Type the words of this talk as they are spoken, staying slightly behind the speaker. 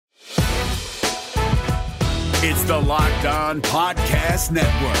It's the Locked On Podcast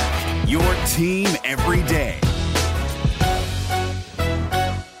Network, your team every day.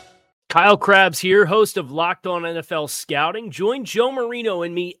 Kyle Krabs here, host of Locked On NFL Scouting. Join Joe Marino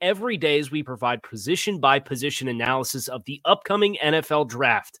and me every day as we provide position-by-position analysis of the upcoming NFL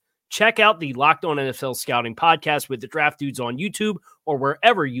Draft. Check out the Locked On NFL Scouting podcast with the Draft Dudes on YouTube or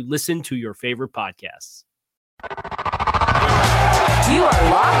wherever you listen to your favorite podcasts. You are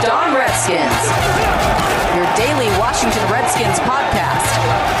Locked On Redskins, your daily Washington Redskins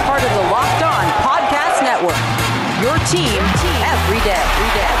podcast, part of the Locked On Podcast Network, your team every day.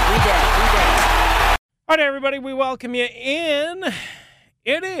 All right, everybody, we welcome you in.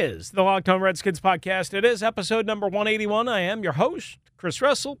 It is the Locked On Redskins podcast. It is episode number 181. I am your host, Chris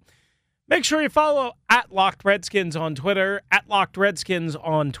Russell. Make sure you follow at Locked Redskins on Twitter, at Locked Redskins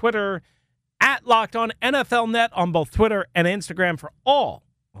on Twitter, at Locked On NFL Net on both Twitter and Instagram for all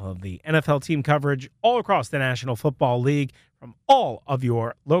of the NFL team coverage all across the National Football League from all of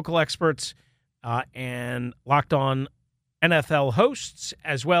your local experts and Locked On NFL hosts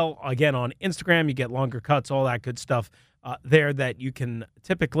as well. Again, on Instagram, you get longer cuts, all that good stuff there that you can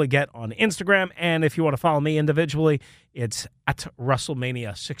typically get on Instagram. And if you want to follow me individually, it's at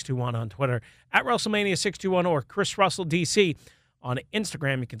WrestleMania621 on Twitter, at WrestleMania621 or Chris Russell DC on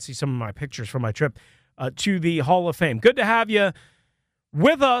Instagram. You can see some of my pictures from my trip to the Hall of Fame. Good to have you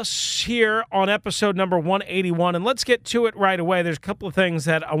with us here on episode number 181, and let's get to it right away. There's a couple of things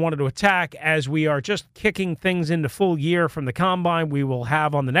that I wanted to attack as we are just kicking things into full year from the Combine. We will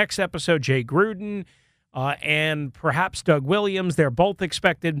have on the next episode Jay Gruden and perhaps Doug Williams. They're both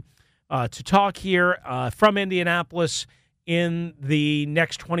expected to talk here from Indianapolis in the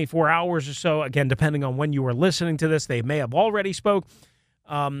next 24 hours or so. Again, depending on when you are listening to this, they may have already spoke,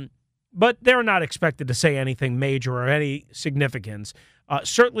 but they're not expected to say anything major or any significance.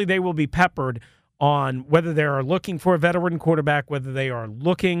 Certainly, they will be peppered on whether they are looking for a veteran quarterback, whether they are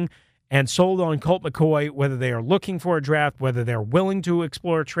looking and sold on Colt McCoy, whether they are looking for a draft, whether they're willing to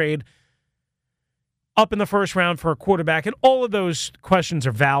explore a trade up in the first round for a quarterback. And all of those questions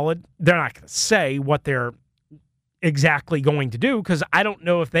are valid. They're not going to say what they're exactly going to do because I don't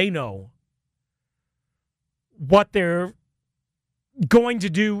know if they know what they're going to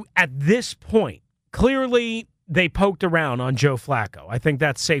do at this point. Clearly, they poked around on Joe Flacco. I think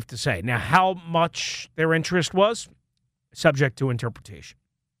that's safe to say. Now, how much their interest was, subject to interpretation.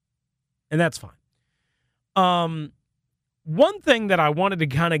 And that's fine. One thing that I wanted to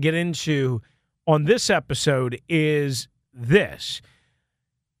kind of get into on this episode is this.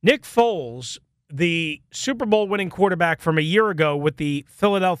 Nick Foles, the Super Bowl winning quarterback from a year ago with the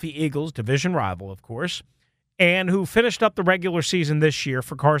Philadelphia Eagles, division rival, of course, and who finished up the regular season this year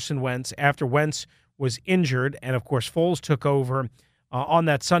for Carson Wentz after Wentz was injured. And, of course, Foles took over on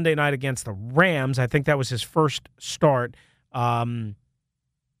that Sunday night against the Rams. I think that was his first start after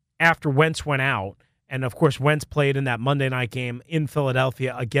Wentz went out. And, of course, Wentz played in that Monday night game in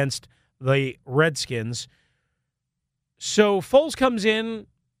Philadelphia against the Redskins. So Foles comes in.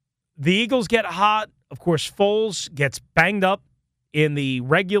 The Eagles get hot. Of course, Foles gets banged up in the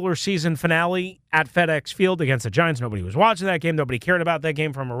regular season finale at FedEx Field against the Giants. Nobody was watching that game. Nobody cared about that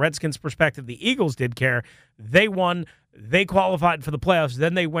game from a Redskins perspective. The Eagles did care. They won. They qualified for the playoffs.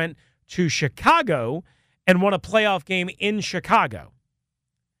 Then they went to Chicago and won a playoff game in Chicago.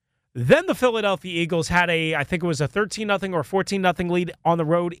 Then the Philadelphia Eagles had I think it was a 13-0 or 14-0 lead on the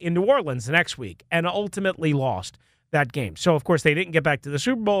road in New Orleans the next week and ultimately lost that game. So, of course, they didn't get back to the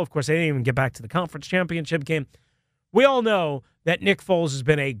Super Bowl. Of course, they didn't even get back to the conference championship game. We all know that Nick Foles has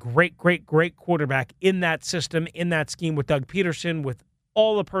been a great quarterback in that system, in that scheme with Doug Peterson, with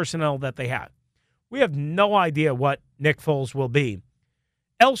all the personnel that they have. We have no idea what Nick Foles will be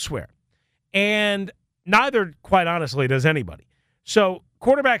elsewhere. And neither, quite honestly, does anybody. So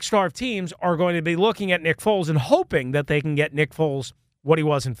quarterback-starved teams are going to be looking at Nick Foles and hoping that they can get Nick Foles what he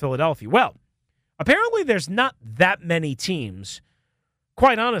was in Philadelphia. Well, apparently there's not that many teams,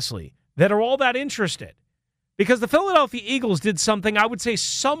 quite honestly, that are all that interested. Because the Philadelphia Eagles did something I would say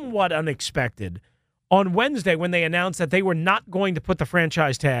somewhat unexpected on Wednesday when they announced that they were not going to put the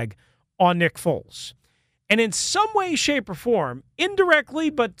franchise tag on Nick Foles. And in some way, shape, or form,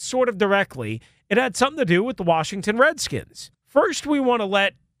 indirectly but sort of directly, it had something to do with the Washington Redskins. First, we want to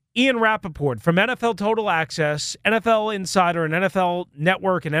let Ian Rappaport from NFL Total Access, NFL Insider, and NFL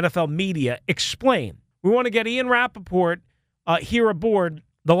Network and NFL Media explain. We want to get Ian Rappaport here aboard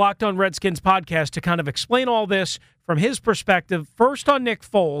the Locked On Redskins podcast to kind of explain all this from his perspective, first on Nick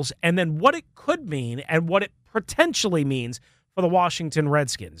Foles, and then what it could mean and what it potentially means for the Washington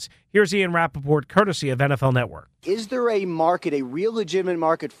Redskins. Here's Ian Rappaport, courtesy of NFL Network. Is there a market, a real legitimate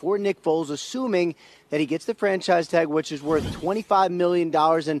market for Nick Foles, assuming that he gets the franchise tag, which is worth $25 million?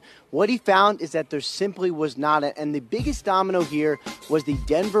 And what he found is that there simply was not. And the biggest domino here was the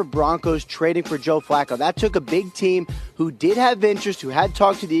Denver Broncos trading for Joe Flacco. That took a big team who did have interest, who had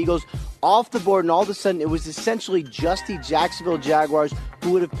talked to the Eagles, off the board, and all of a sudden it was essentially just the Jacksonville Jaguars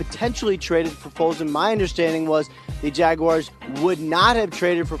who would have potentially traded for Foles. And my understanding was the Jaguars would not have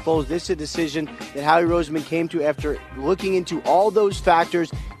traded for Foles. This is a decision that Howie Roseman came to after looking into all those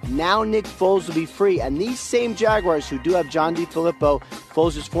factors. Now Nick Foles will be free. And these same Jaguars, who do have John DeFilippo,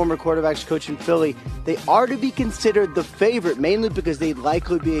 Foles' former quarterbacks coach in Philly, they are to be considered the favorite, mainly because they'd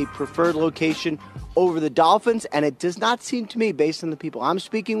likely be a preferred location over the Dolphins. And it does not seem to me, based on the people I'm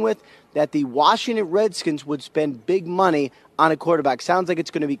speaking with, that the Washington Redskins would spend big money on a quarterback. Sounds like it's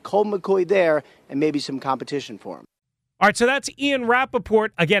going to be Colt McCoy there and maybe some competition for him. All right, so that's Ian Rappaport.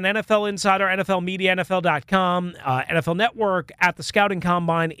 Again, NFL Insider, NFL Media, NFL.com, NFL Network at the Scouting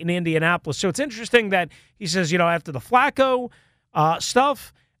Combine in Indianapolis. So it's interesting that he says, after the Flacco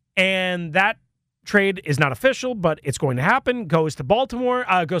stuff, and that trade is not official, but it's going to happen, goes from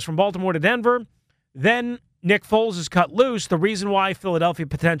Baltimore to Denver. Then Nick Foles is cut loose. The reason why Philadelphia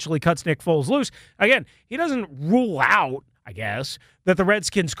potentially cuts Nick Foles loose, again, he doesn't rule out, I guess, that the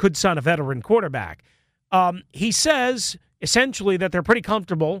Redskins could sign a veteran quarterback. He says, essentially, that they're pretty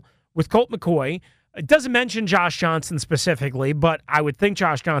comfortable with Colt McCoy. It doesn't mention Josh Johnson specifically, but I would think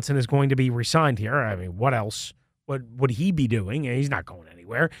Josh Johnson is going to be re-signed here. I mean, what else would he be doing? He's not going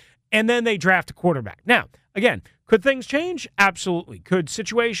anywhere. And then they draft a quarterback. Now, again, could things change? Absolutely. Could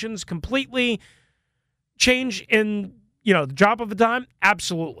situations completely change in, the drop of a dime?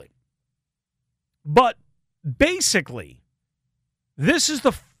 Absolutely. But basically, this is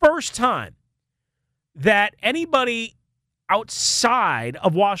the first time that anybody outside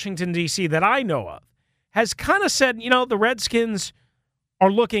of Washington, D.C. that I know of has kind of said, the Redskins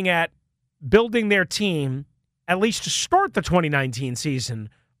are looking at building their team, at least to start the 2019 season,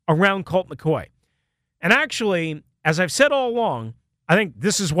 around Colt McCoy. And actually, as I've said all along, I think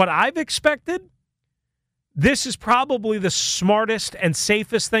this is what I've expected. This is probably the smartest and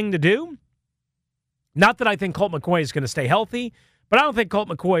safest thing to do. Not that I think Colt McCoy is going to stay healthy, but I don't think Colt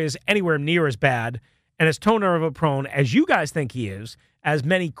McCoy is anywhere near as bad and as turnover prone as you guys think he is, as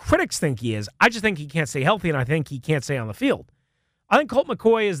many critics think he is. I just think he can't stay healthy, and I think he can't stay on the field. I think Colt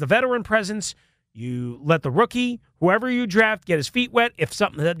McCoy is the veteran presence. You let the rookie, whoever you draft, get his feet wet. If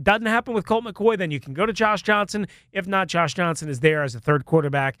something that doesn't happen with Colt McCoy, then you can go to Josh Johnson. If not, Josh Johnson is there as a third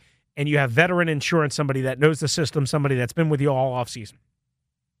quarterback, and you have veteran insurance, somebody that knows the system, somebody that's been with you all offseason.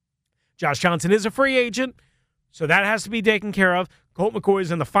 Josh Johnson is a free agent, so that has to be taken care of. Colt McCoy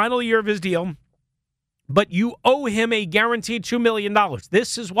is in the final year of his deal, but you owe him a guaranteed $2 million.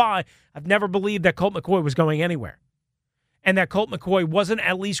 This is why I've never believed that Colt McCoy was going anywhere and that Colt McCoy wasn't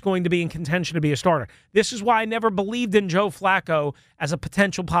at least going to be in contention to be a starter. This is why I never believed in Joe Flacco as a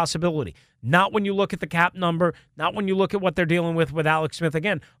potential possibility. Not when you look at the cap number, not when you look at what they're dealing with Alex Smith,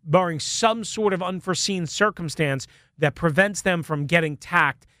 again, barring some sort of unforeseen circumstance that prevents them from getting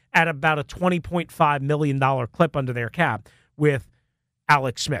tacked at about a $20.5 million clip under their cap with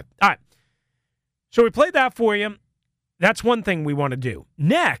Alex Smith. All right. So we played that for you. That's one thing we want to do.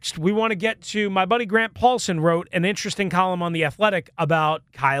 Next, we want to get to my buddy Grant Paulson wrote an interesting column on The Athletic about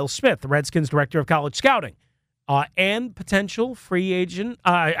Kyle Smith, the Redskins director of college scouting, and potential free agent,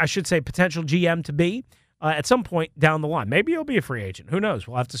 I should say potential GM to be at some point down the line. Maybe he'll be a free agent. Who knows?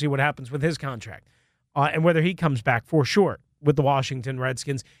 We'll have to see what happens with his contract and whether he comes back for sure with the Washington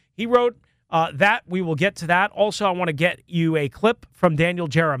Redskins. He wrote that. We will get to that. Also, I want to get you a clip from Daniel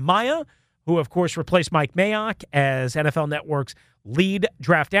Jeremiah, who, of course, replaced Mike Mayock as NFL Network's lead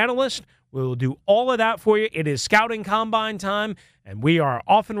draft analyst. We will do all of that for you. It is Scouting Combine time, and we are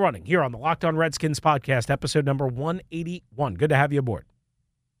off and running here on the Locked On Redskins podcast, episode number 181. Good to have you aboard.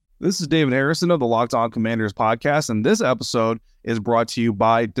 This is David Harrison of the Locked On Commanders podcast, and this episode is brought to you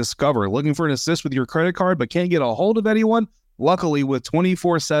by Discover. Looking for an assist with your credit card but can't get a hold of anyone? Luckily, with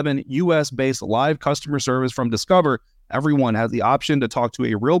 24/7 U.S.-based live customer service from Discover, everyone has the option to talk to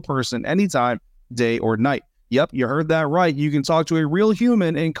a real person anytime, day or night. Yep, you heard that right. You can talk to a real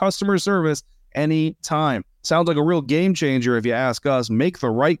human in customer service anytime. Sounds like a real game changer if you ask us. Make the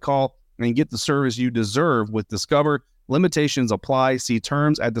right call and get the service you deserve with Discover. Limitations apply. See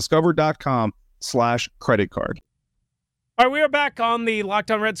terms at discover.com/creditcard. All right, we are back on the Locked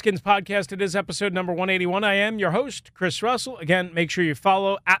On Redskins podcast. It is episode number 181. I am your host, Chris Russell. Again, make sure you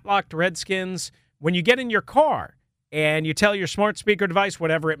follow @LockedRedskins. When you get in your car and you tell your smart speaker device,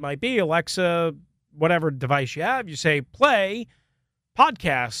 whatever it might be, Alexa, whatever device you have, you say, play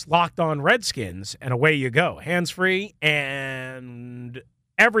podcast Locked On Redskins, and away you go. Hands-free, and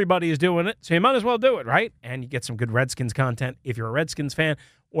everybody is doing it, so you might as well do it, right? And you get some good Redskins content if you're a Redskins fan,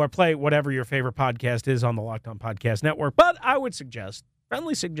 or play whatever your favorite podcast is on the Locked On Podcast Network. But I would suggest,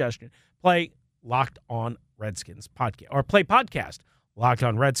 friendly suggestion, play Locked On Redskins podcast, or play podcast Locked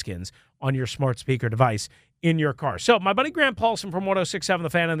On Redskins on your smart speaker device in your car. So my buddy Grant Paulson from 106.7 The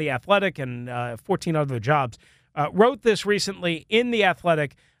Fan and The Athletic and 14 other jobs wrote this recently in The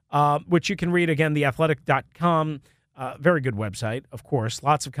Athletic, which you can read again, theathletic.com. Very good website, of course.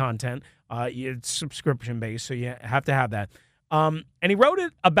 Lots of content. It's subscription-based, so you have to have that. And he wrote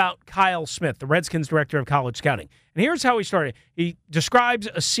it about Kyle Smith, the Redskins director of college scouting. And here's how he started. He describes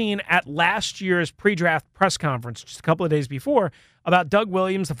a scene at last year's pre-draft press conference, just a couple of days before, about Doug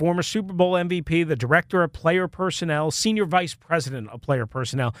Williams, the former Super Bowl MVP, the director of player personnel, senior vice president of player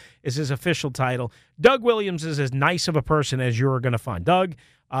personnel is his official title. Doug Williams is as nice of a person as you're going to find. Doug,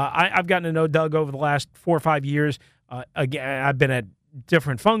 I've gotten to know Doug over the last 4 or 5 years. Again, I've been at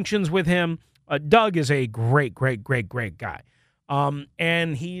different functions with him. Doug is a great guy.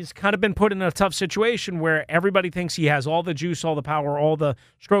 And he's kind of been put in a tough situation where everybody thinks he has all the juice, all the power, all the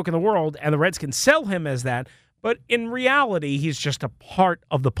stroke in the world, and the Redskins sell him as that. But in reality, he's just a part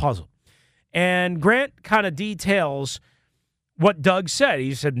of the puzzle. And Grant kind of details what Doug said.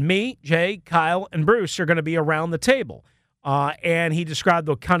 He said, me, Jay, Kyle, and Bruce are going to be around the table. And he described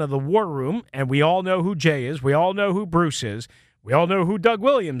the kind of the war room, and we all know who Jay is. We all know who Bruce is. We all know who Doug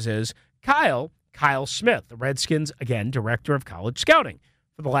Williams is. Kyle Smith, the Redskins, again, director of college scouting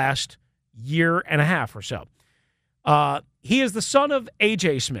for the last year and a half or so. He is the son of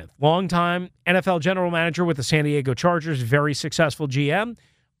A.J. Smith, longtime NFL general manager with the San Diego Chargers, very successful GM,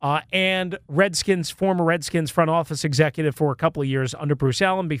 and former Redskins front office executive for a couple of years under Bruce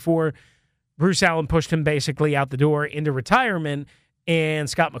Allen before Bruce Allen pushed him basically out the door into retirement, and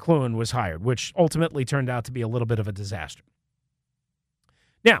Scott McCloughan was hired, which ultimately turned out to be a little bit of a disaster.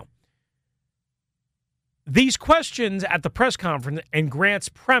 Now, these questions at the press conference and Grant's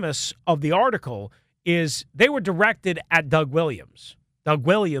premise of the article is they were directed at Doug Williams. Doug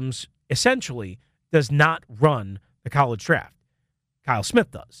Williams essentially does not run the college draft. Kyle Smith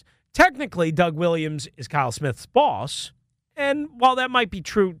does. Technically, Doug Williams is Kyle Smith's boss, and while that might be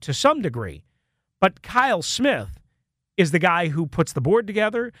true to some degree, but Kyle Smith is the guy who puts the board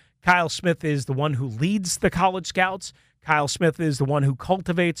together. Kyle Smith is the one who leads the college scouts. Kyle Smith is the one who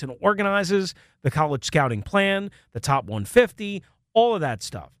cultivates and organizes the college scouting plan, the top 150, all of that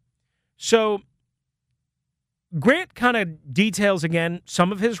stuff. So Grant kind of details again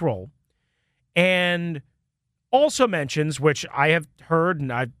some of his role and also mentions, which I have heard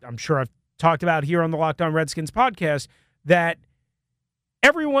and I'm sure I've talked about here on the Locked On Redskins podcast, that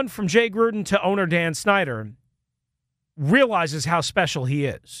everyone from Jay Gruden to owner Dan Snyder realizes how special he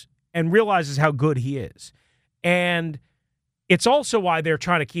is and realizes how good he is. And it's also why they're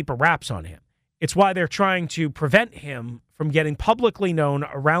trying to keep a wraps on him. It's why they're trying to prevent him from getting publicly known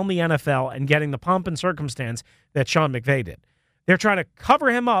around the NFL and getting the pomp and circumstance that Sean McVay did. They're trying to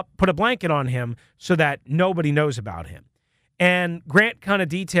cover him up, put a blanket on him so that nobody knows about him. And Grant kind of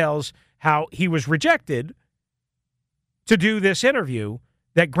details how he was rejected to do this interview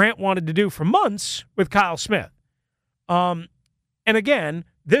that Grant wanted to do for months with Kyle Smith. And again,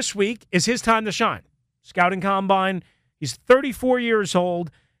 this week is his time to shine. Scouting Combine. He's 34 years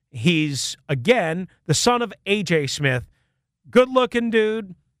old. He's, again, the son of A.J. Smith. Good-looking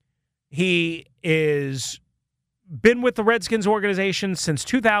dude. He is been with the Redskins organization since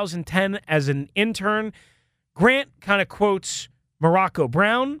 2010 as an intern. Grant kind of quotes Morocco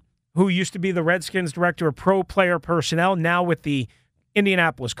Brown, who used to be the Redskins director of pro player personnel, now with the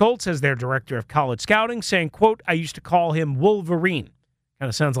Indianapolis Colts as their director of college scouting, saying, quote, I used to call him Wolverine. Kind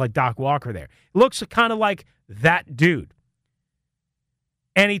of sounds like Doc Walker there. Looks kind of like that dude.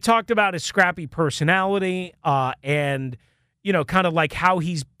 And he talked about his scrappy personality and, you know, kind of like how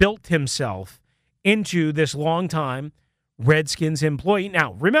he's built himself into this longtime Redskins employee.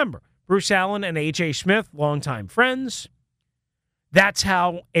 Now, remember, Bruce Allen and A.J. Smith, longtime friends. That's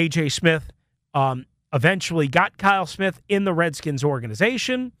how A.J. Smith eventually got Kyle Smith in the Redskins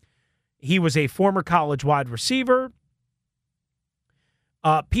organization. He was a former college wide receiver.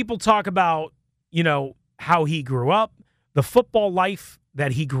 People talk about, you know, how he grew up, the football life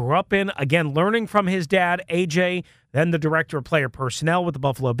that he grew up in, again, learning from his dad, A.J., then the director of player personnel with the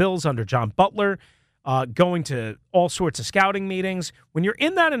Buffalo Bills under John Butler, going to all sorts of scouting meetings. When you're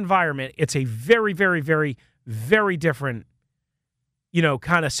in that environment, it's a very, very, very, very different, you know,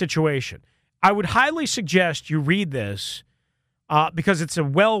 kind of situation. I would highly suggest you read this because it's a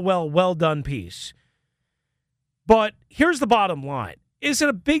well done piece. But here's the bottom line. Is it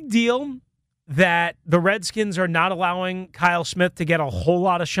a big deal that the Redskins are not allowing Kyle Smith to get a whole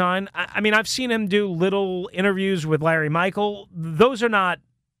lot of shine? I mean, I've seen him do little interviews with Larry Michael. Those are not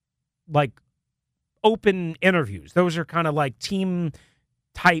like open interviews. Those are kind of like team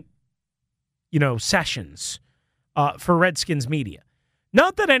type, sessions for Redskins media.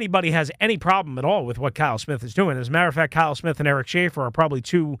 Not that anybody has any problem at all with what Kyle Smith is doing. As a matter of fact, Kyle Smith and Eric Schaefer are probably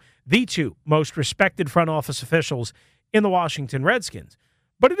the two most respected front office officials in the Washington Redskins.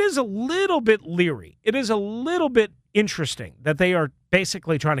 But it is a little bit leery. It is a little bit interesting that they are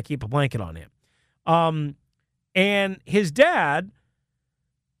basically trying to keep a blanket on him. And his dad,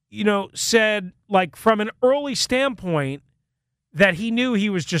 said, like, from an early standpoint, that he knew he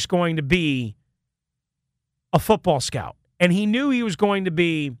was just going to be a football scout. And he knew he was going to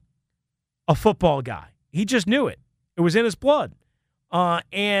be a football guy. He just knew it. It was in his blood.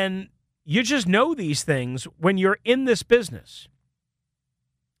 And you just know these things when you're in this business.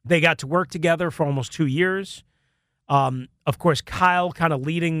 They got to work together for almost 2 years. Of course, Kyle kind of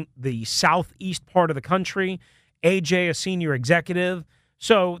leading the southeast part of the country. AJ, a senior executive.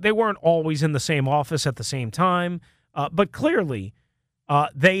 So they weren't always in the same office at the same time. But clearly,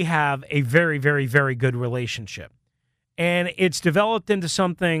 they have a very, very, very good relationship. And it's developed into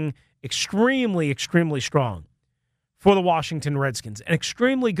something extremely, extremely strong for the Washington Redskins and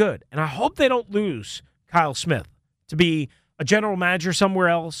extremely good. And I hope they don't lose Kyle Smith to be a general manager somewhere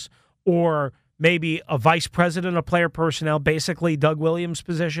else or maybe a vice president of player personnel, basically Doug Williams'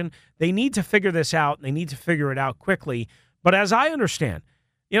 position. They need to figure this out, and they need to figure it out quickly. But as I understand,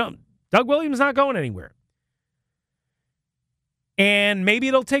 Doug Williams is not going anywhere. And maybe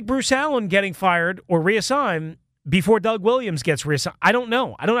it'll take Bruce Allen getting fired or reassigned before Doug Williams gets reassigned. I don't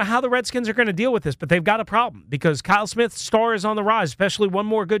know. I don't know how the Redskins are going to deal with this, but they've got a problem because Kyle Smith's star is on the rise, especially one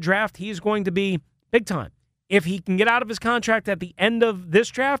more good draft. He's going to be big time. If he can get out of his contract at the end of this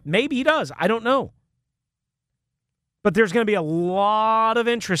draft, maybe he does. I don't know. But there's going to be a lot of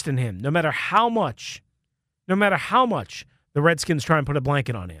interest in him, no matter how much the Redskins try and put a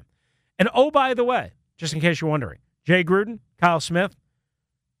blanket on him. And oh, by the way, just in case you're wondering, Jay Gruden, Kyle Smith,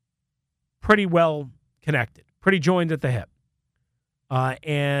 pretty well connected, pretty joined at the hip.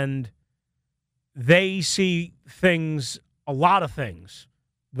 And they see a lot of things,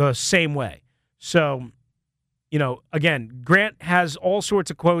 the same way. So, again, Grant has all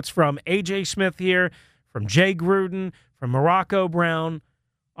sorts of quotes from A.J. Smith here, from Jay Gruden, from Morocco Brown,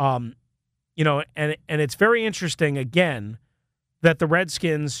 and it's very interesting, again, that the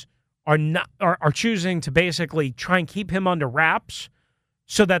Redskins are choosing to basically try and keep him under wraps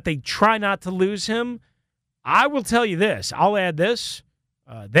so that they try not to lose him. I will tell you this. I'll add this.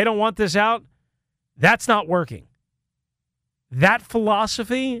 They don't want this out. That's not working. That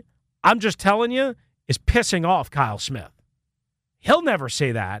philosophy, I'm just telling you, is pissing off Kyle Smith. He'll never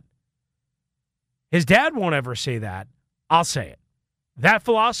say that. His dad won't ever say that. I'll say it. That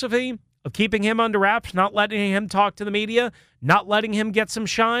philosophy of keeping him under wraps, not letting him talk to the media, not letting him get some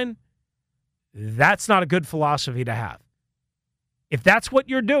shine, that's not a good philosophy to have. If that's what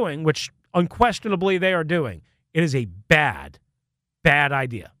you're doing, which unquestionably they are doing, it is a bad, bad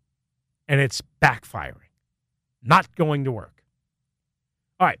idea. And it's backfiring. Not going to work.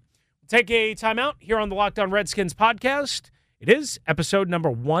 All right. Take a timeout here on the Locked On Redskins podcast. It is episode number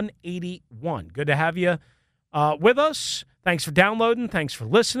 181. Good to have you with us. Thanks for downloading. Thanks for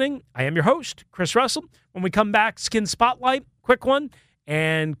listening. I am your host, Chris Russell. When we come back, Skin Spotlight, quick one.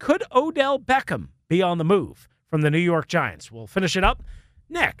 And could Odell Beckham be on the move from the New York Giants? We'll finish it up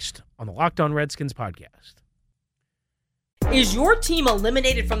next on the Locked On Redskins podcast. Is your team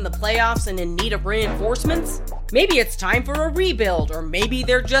eliminated from the playoffs and in need of reinforcements? Maybe it's time for a rebuild, or maybe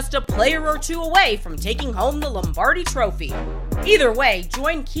they're just a player or two away from taking home the Lombardi Trophy. Either way,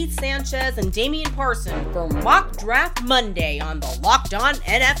 join Keith Sanchez and Damian Parson for Mock Draft Monday on the Locked On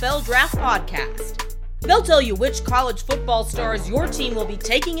NFL Draft Podcast. They'll tell you which college football stars your team will be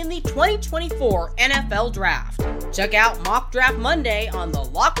taking in the 2024 NFL Draft. Check out Mock Draft Monday on the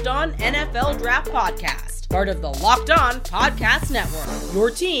Locked On NFL Draft Podcast, part of the Locked On Podcast Network, your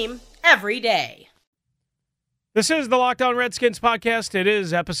team every day. This is the Locked On Redskins podcast. It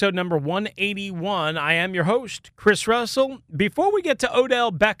is episode number 181. I am your host, Chris Russell. Before we get to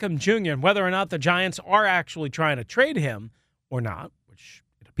Odell Beckham Jr. and whether or not the Giants are actually trying to trade him or not, which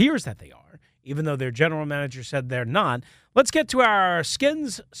it appears that they are, even though their general manager said they're not, let's get to our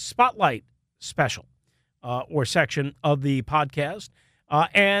Skins Spotlight special or section of the podcast.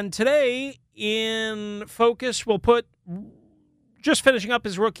 And today in focus, we'll put, just finishing up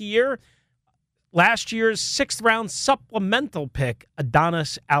his rookie year, last year's 6th-round supplemental pick,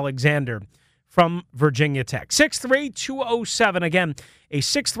 Adonis Alexander from Virginia Tech. 6'3", 207. Again, a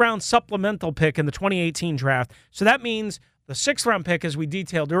sixth-round supplemental pick in the 2018 draft. So that means the sixth-round pick, as we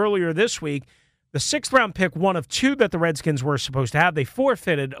detailed earlier this week, the sixth-round pick, one of two that the Redskins were supposed to have. They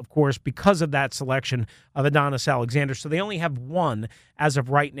forfeited, of course, because of that selection of Adonis Alexander. So they only have one as of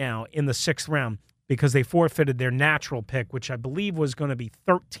right now in the sixth round because they forfeited their natural pick, which I believe was going to be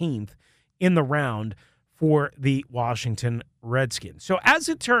 13th in the round for the Washington Redskins. So as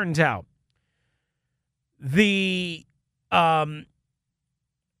it turns out, the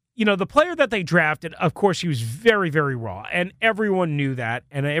the player that they drafted, of course, he was very, very raw, and everyone knew that,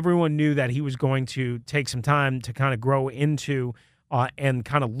 and everyone knew that he was going to take some time to kind of grow into and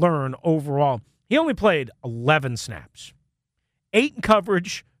kind of learn overall. He only played 11 snaps, 8 in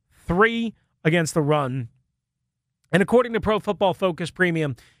coverage, 3 against the run, and according to Pro Football Focus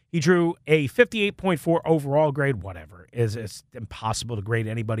Premium, he drew a 58.4 overall grade, whatever. It's impossible to grade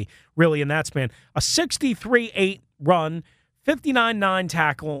anybody really in that span. A 63.8 run,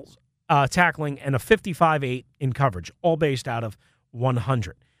 59.9 tackling, and a 55.8 in coverage, all based out of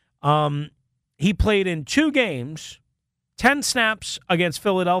 100. He played in 2 games, 10 snaps against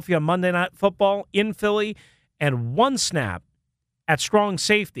Philadelphia Monday Night Football in Philly, and 1 snap at strong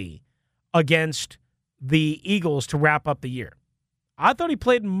safety against the Eagles to wrap up the year. I thought he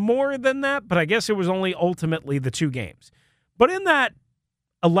played more than that, but I guess it was only ultimately the 2 games. But in that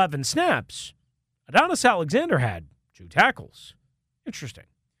 11 snaps, Adonis Alexander had 2 tackles. Interesting.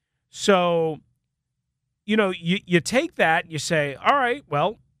 So, you take that, you say, all right,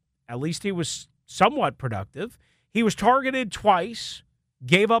 well, at least he was somewhat productive. He was targeted twice,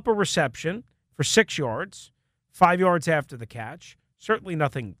 gave up a reception for 6 yards, 5 yards after the catch. Certainly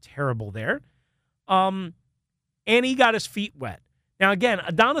nothing terrible there. And he got his feet wet. Now, again,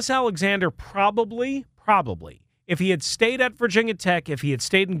 Adonis Alexander probably, if he had stayed at Virginia Tech, if he had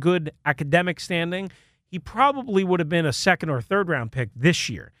stayed in good academic standing, he probably would have been a second or third round pick this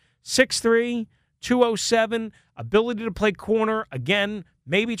year. 6'3", 207, ability to play corner, again,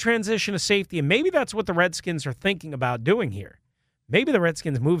 maybe transition to safety, and maybe that's what the Redskins are thinking about doing here. Maybe the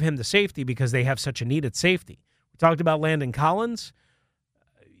Redskins move him to safety because they have such a need at safety. We talked about Landon Collins.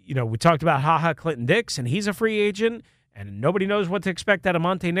 We talked about HaHa Clinton-Dix, and he's a free agent, and nobody knows what to expect out of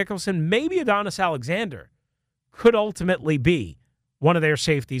Monte Nicholson. Maybe Adonis Alexander could ultimately be one of their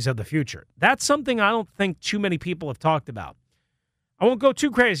safeties of the future. That's something I don't think too many people have talked about. I won't go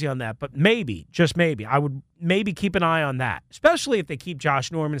too crazy on that, but maybe, just maybe, I would maybe keep an eye on that, especially if they keep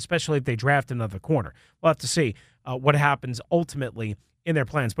Josh Norman, especially if they draft another corner. We'll have to see what happens ultimately in their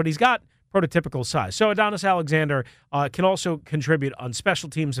plans. But he's got prototypical size. So Adonis Alexander can also contribute on special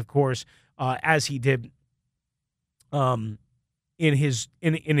teams, of course, as he did in his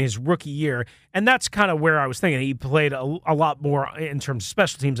rookie year. And that's kind of where I was thinking. He played a lot more in terms of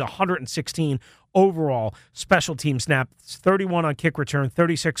special teams, 116 overall special team snaps, 31 on kick return,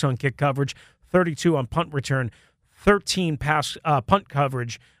 36 on kick coverage, 32 on punt return, 13 pass punt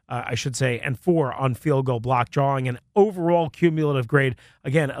coverage, I should say, and 4 on field goal block, drawing an overall cumulative grade,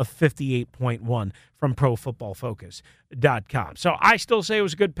 again, of 58.1 from ProFootballFocus.com. So I still say it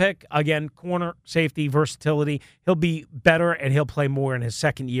was a good pick. Again, corner, safety, versatility. He'll be better, and he'll play more in his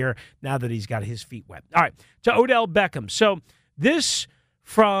second year now that he's got his feet wet. All right, to Odell Beckham. So this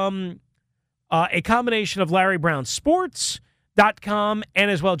from a combination of Larry Brown Sports.com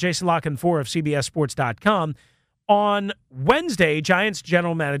and as well Jason Lockenfor of CBSSports.com. On Wednesday, Giants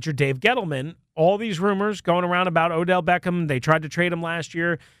general manager Dave Gettleman, all these rumors going around about Odell Beckham. They tried to trade him last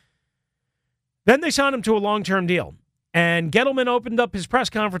year. Then they signed him to a long-term deal. And Gettleman opened up his press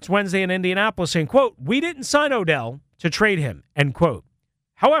conference Wednesday in Indianapolis saying, quote, "We didn't sign Odell to trade him," end quote.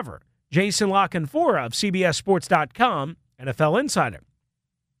 However, Jason Lockenfor of CBSSports.com, NFL insider,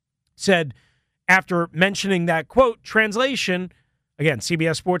 said after mentioning that, quote, translation, again,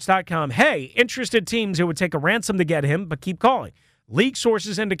 CBSSports.com, "Hey, interested teams who would take a ransom to get him, but keep calling. League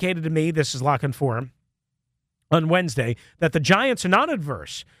sources indicated to me," this is Lockenfor, on Wednesday, "that the Giants are not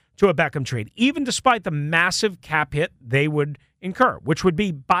adverse to a Beckham trade, even despite the massive cap hit they would incur," which would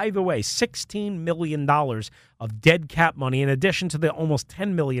be, by the way, $16 million of dead cap money in addition to the almost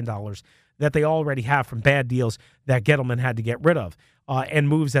 $10 million that they already have from bad deals that Gettleman had to get rid of and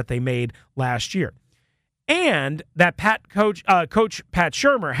moves that they made last year. And that Coach Pat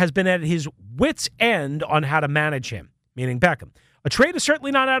Shurmur has been at his wit's end on how to manage him, meaning Beckham. A trade is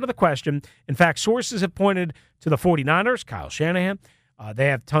certainly not out of the question. In fact, sources have pointed to the 49ers, Kyle Shanahan, they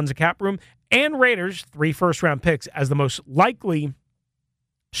have tons of cap room, and Raiders, 3 first-round picks, as the most likely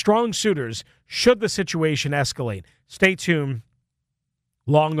strong suitors should the situation escalate. Stay tuned.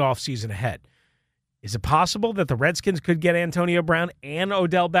 Long off season ahead. Is it possible that the Redskins could get Antonio Brown and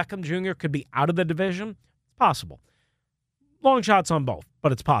Odell Beckham Jr. could be out of the division? It's possible. Long shots on both,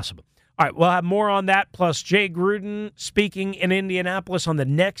 but it's possible. All right, we'll have more on that, plus Jay Gruden speaking in Indianapolis on the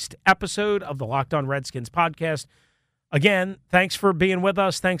next episode of the Locked On Redskins podcast. Again, thanks for being with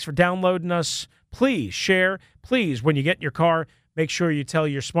us. Thanks for downloading us. Please share. Please, when you get in your car, make sure you tell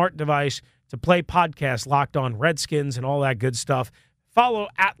your smart device to play podcast Locked On Redskins and all that good stuff. Follow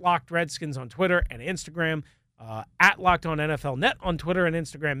at Locked Redskins on Twitter and Instagram, at Locked On NFL Net on Twitter and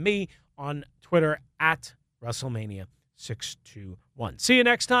Instagram, me on Twitter at WrestleMania621. See you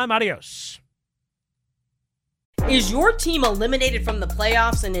next time. Adios. Is your team eliminated from the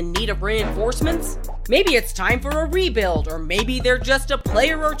playoffs and in need of reinforcements? Maybe it's time for a rebuild, or maybe they're just a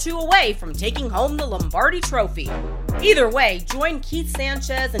player or two away from taking home the Lombardi Trophy. Either way, join Keith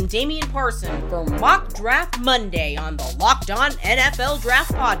Sanchez and Damian Parson for Mock Draft Monday on the Locked On NFL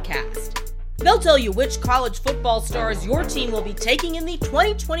Draft Podcast. They'll tell you which college football stars your team will be taking in the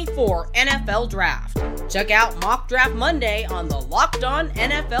 2024 NFL Draft. Check out Mock Draft Monday on the Locked On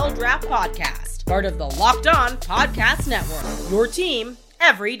NFL Draft Podcast, part of the Locked On Podcast Network, your team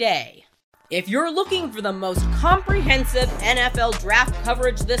every day. If you're looking for the most comprehensive NFL draft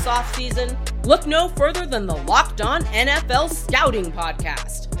coverage this offseason, look no further than the Locked On NFL Scouting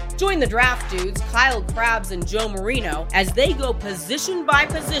Podcast. Join the draft dudes, Kyle Krabs and Joe Marino, as they go position by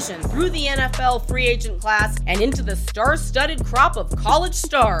position through the NFL free agent class and into the star-studded crop of college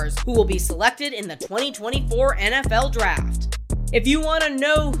stars who will be selected in the 2024 NFL Draft. If you want to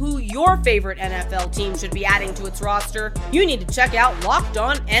know who your favorite NFL team should be adding to its roster, you need to check out Locked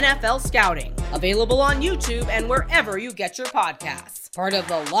On NFL Scouting, available on YouTube and wherever you get your podcasts. Part of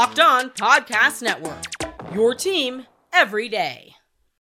the Locked On Podcast Network, your team every day.